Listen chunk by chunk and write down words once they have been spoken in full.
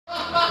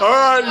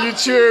Alright,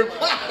 YouTube.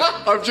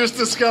 I've just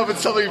discovered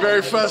something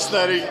very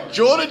fascinating.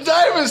 Jordan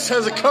Davis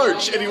has a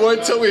coach and he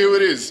won't tell me who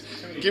it is.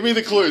 Give me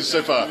the clues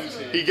so far.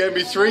 He gave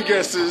me 3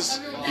 guesses.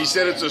 He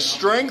said it's a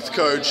strength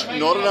coach,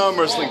 not an arm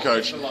wrestling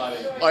coach.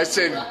 I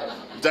said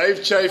Dave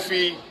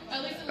Chafee,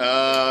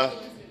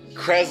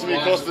 Krasny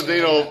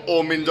Kostadinov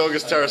or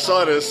Mindaugas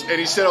Tarasaitis, and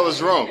he said I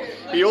was wrong.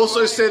 He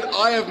also said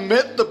I have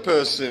met the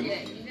person.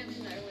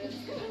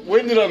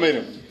 When did I meet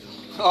him?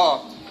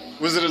 Oh,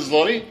 was it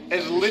Zloty?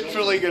 it's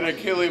literally gonna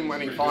kill him when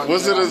he finds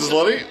Was it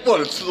Zloty?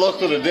 What, it's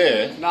Lachlan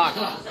Adair? No.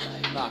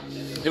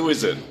 Who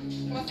is it?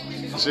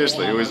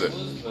 Seriously, who is it?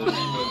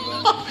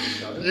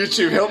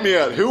 YouTube, help me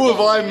out. Who have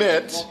I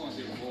met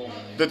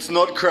that's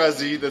not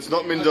Krasny, that's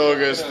not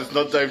Mindaugas, that's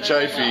not Dave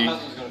Chafee,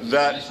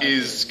 that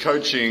is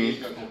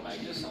coaching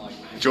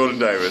Jordan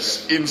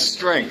Davis in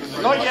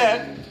strength? Not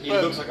yet,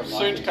 but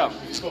soon to come.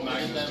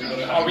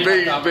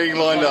 Being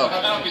lined up.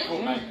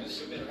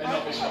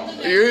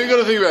 You got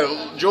to think about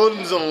it.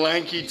 Jordan's a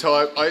lanky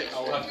type.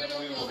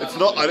 It's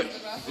not.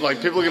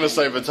 Like people are going to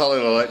say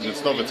Vitaly Leighton.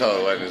 It's not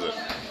Vitaly Leighton, is it?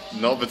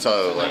 Not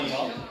Vitaly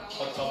Leighton.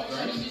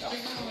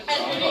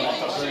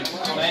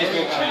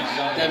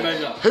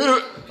 Who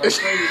do,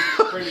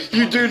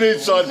 you do need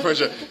side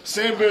pressure.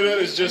 Sam Burnett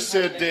has just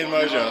said Dan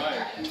Mosier.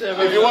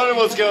 If you're wondering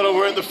what's going on,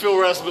 we're at the Phil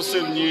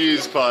Rasmussen New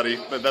Year's party,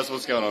 but that's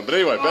what's going on. But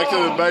anyway, back to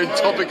the main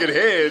topic at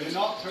hand.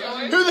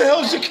 Who the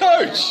hell's your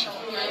coach?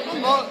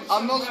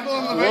 I'm not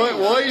spilling the beans.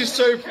 Why are you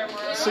so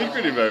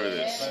secretive over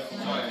this?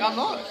 I'm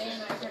not.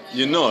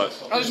 You're not?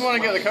 I just want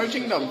to get the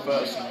coaching done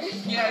first.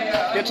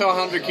 Get to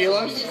 100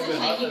 kilos.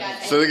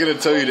 So they're going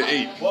to tell you to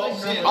eat.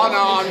 Oh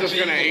no, I'm just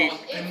going to eat.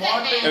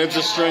 And it's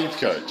a strength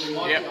coach.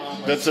 Yep.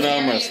 That's an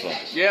arm wrestler.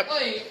 Yep.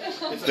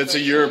 That's a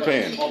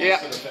European.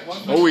 Yep.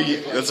 Oh,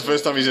 that's the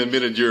first time he's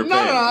admitted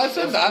European. No, I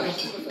said that.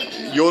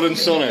 Jordan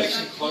Sones.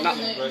 No.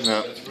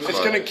 No. It's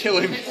going to kill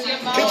him.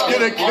 It's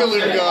going to kill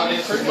him,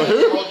 guys.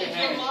 Who?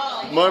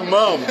 My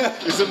mum.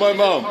 Is it my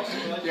mum?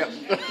 Yep.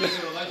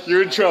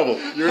 You're in trouble.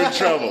 You're in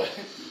trouble.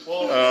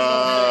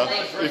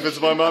 If it's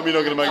my mum, you're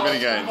not going to make many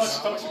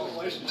gains.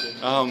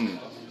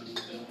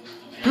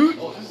 Who?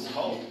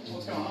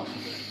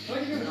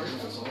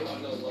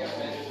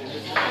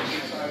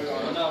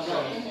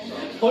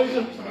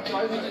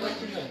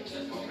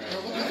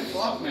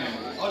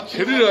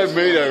 Who did I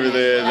meet over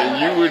there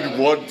that you would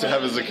want to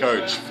have as a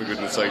coach, for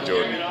goodness sake,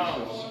 Jordan?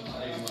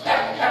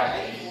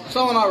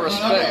 Someone I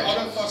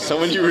respect.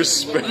 Someone you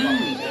respect.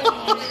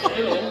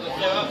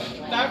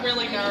 That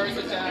really narrows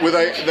it down. Were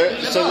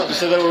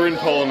so they were in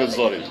Poland with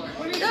Zloty?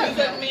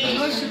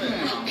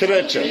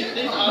 Kadecha.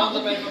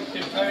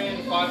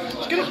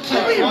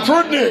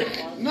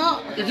 Prudnik!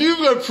 No. If you've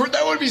got Prudnik,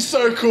 that would be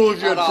so cool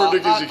if you had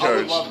Prudnik as your I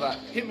would coach. love that.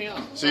 Hit me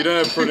up. So you don't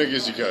have Prudnik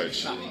as your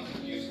coach?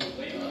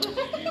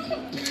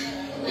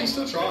 He's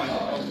still trying.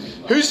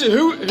 Who is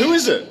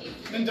it?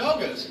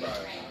 Mindaugas, bro.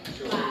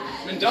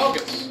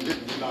 Mindaugas.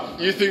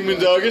 You think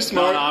Mindaugas,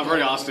 Mark? No, I've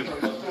already asked him.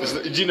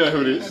 Do you know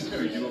who it is?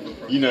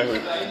 You know who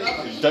it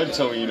is. Don't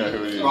tell me you know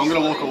who it is. I'm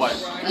gonna walk away.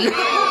 I'm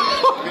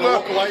gonna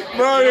walk away.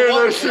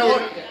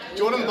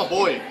 Jordan's my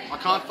boy. I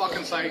can't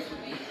fucking say.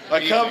 I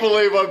can't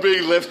believe I'm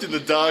being left in the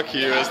dark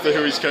here as to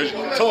who his coach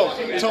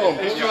is. Tom,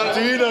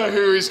 do you know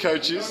who his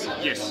coach is?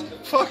 Yes.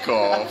 Fuck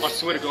off. I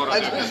swear to God, I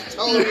do. Just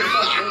told him.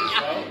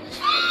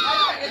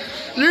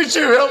 You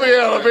two help me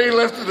out. I'm being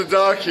left in the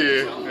dark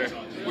here.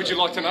 Would you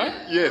like to know?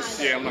 Yes.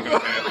 Yeah, I'm not gonna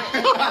say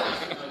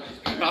it.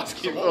 Ask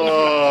him.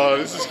 Oh,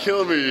 this is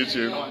killing me,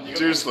 YouTube.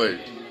 Seriously.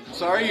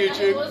 Sorry,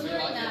 YouTube.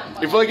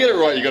 If I get it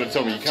right, you got to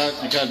tell me. You can't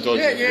dodge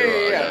it.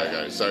 Yeah.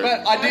 Okay. So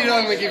But I did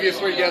only give you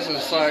 3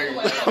 guesses, so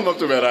I'm up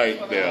to about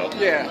 8 now.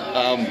 yeah.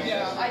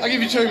 I'll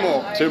give you 2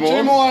 more. 2 more?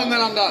 2 more and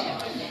then I'm done.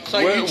 So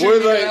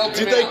YouTube can help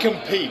Did him they out.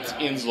 compete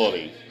in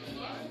Zloty?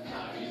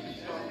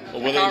 Or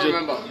were I can't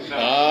remember.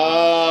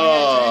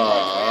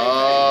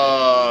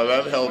 Ah,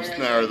 that helps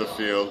narrow the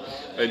field.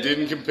 They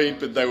didn't compete,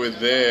 but they were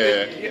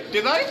there. Did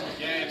they?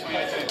 Yeah,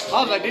 2018.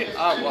 Oh, they did?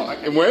 Oh, well,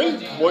 okay. And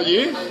when? What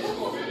year?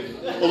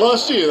 Well,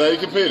 last year they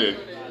competed.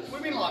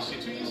 We've been last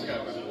year, 2 years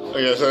ago.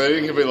 Okay, so they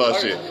didn't compete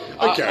last year.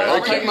 Okay,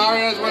 I'll take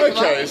Mario's word for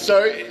Okay, that.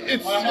 so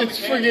it's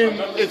friggin'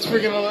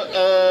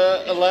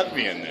 a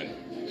Latvian then.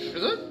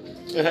 Is it?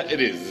 It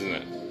is, isn't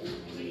it?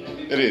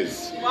 It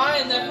is.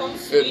 Ryan, they're from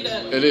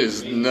Sweden. It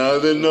is. No,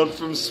 they're not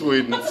from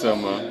Sweden,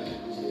 Summer.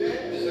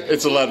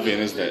 It's a Latvian,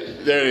 isn't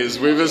it? There it is.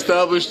 We've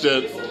established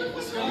it.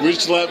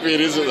 Which Latvian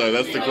is it though?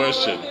 That's the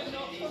question.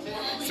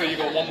 So you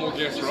got 1 more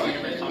guess, right?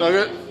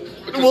 Okay.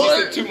 Because Well,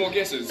 you said 2 more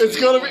guesses. It's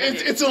got to be.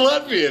 It's a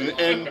Latvian,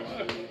 and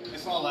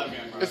It's not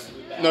Latvian,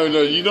 bro.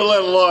 no, you're not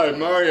allowed to lie,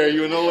 Mario.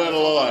 You are not allowed to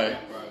lie.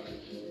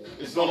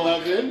 It's not a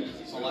Latvian.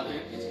 It's not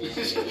Latvian.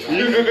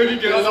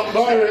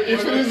 Mario,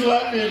 if it is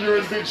Latvian, you're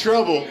in big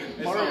trouble.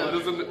 Mario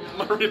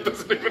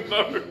doesn't even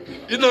know.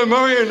 You know,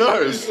 Mario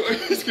knows.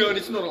 He's going,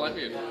 it's not a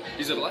Latvian.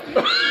 Is it a Latvian?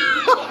 No.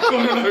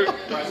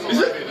 Is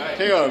it?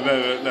 Hang on,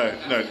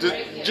 no.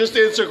 Just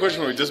answer a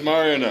question for me. Does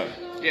Mario know?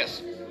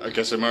 Yes.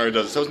 Okay, so Mario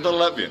does. So it's not a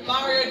Latvian.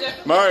 Mario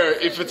definitely. Mario,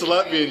 if it's a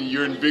Latvian,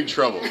 you're in big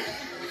trouble.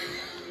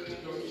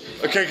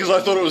 Okay, because I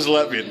thought it was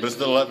Latvian, but it's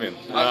not Latvian.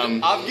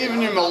 I've given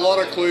him a lot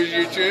of clues,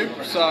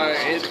 YouTube, so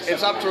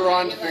it's up to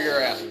Ryan to figure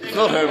out. It's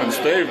not Herman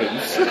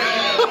Stevens.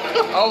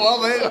 Oh,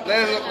 well,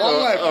 there's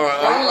one left. All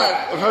right, One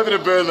left. I'm hoping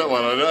to burn that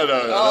one. I know.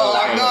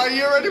 Oh, no,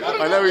 you already put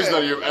it I know out he's there.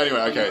 not you. Anyway,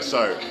 okay,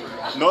 so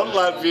not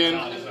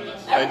Latvian.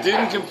 They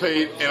didn't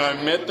compete, and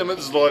I met them at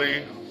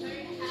Zloty.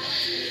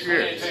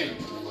 Shit.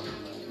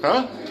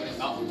 Huh?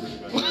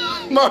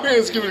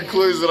 Mario's giving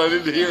clues that I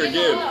didn't hear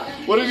again.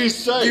 What did he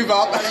say? Give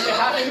up.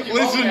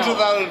 Listen to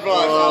that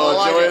advice. Oh,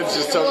 I like Joanne's it.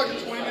 just It's like a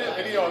 20-minute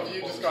video of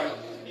you just going,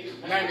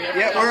 name me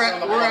every Yeah, time we're on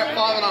the at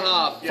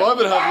planet.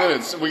 5.5. 5.5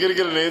 minutes. We're gonna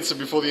get an answer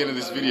before the end of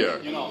this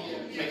video. You know,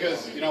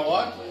 because you know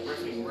what?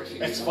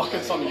 It's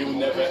fucking something you'll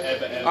never,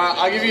 ever, ever. Alright,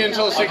 I'll give you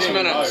until 6 didn't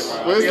minutes. know,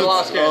 right? Where's Your the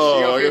last guess.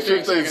 Oh, You I got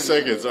 15 seconds.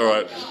 seconds. All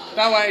right.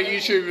 That way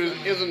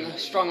YouTube isn't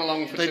strung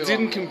along for They too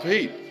didn't long.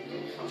 compete.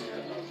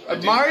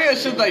 Mario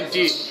said they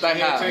did. They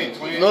have.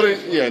 2018. Not in,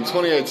 yeah, in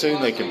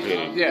 2018 they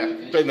competed. Yeah.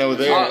 But they were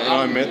there, and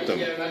I met them.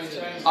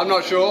 I'm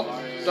not sure.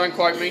 Don't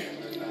quote me.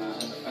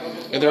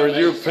 And they're a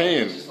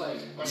European.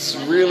 It's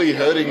really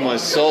hurting my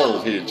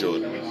soul here,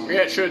 Jordan.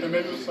 Yeah, it should.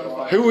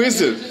 Who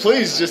is it?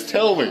 Please just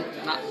tell me.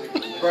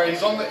 Bro,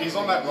 he's on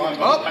that run.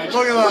 Oh,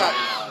 look at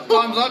that.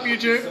 Thumbs up,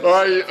 YouTube. All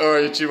right,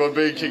 YouTube. I'm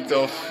being kicked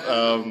off.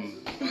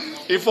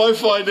 If I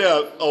find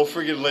out, I'll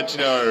friggin' let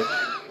you know.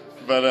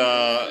 But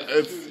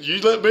you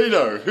let me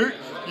know.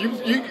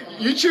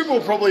 YouTube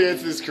will probably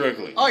answer this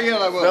correctly. Oh, yeah,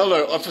 they will. They'll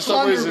know. For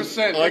some 100%.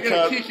 reason, I They're going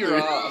can't. to kick your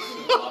ass.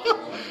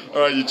 All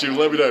right, YouTube.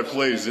 Let me know,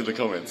 please, in the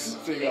comments.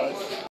 See you guys.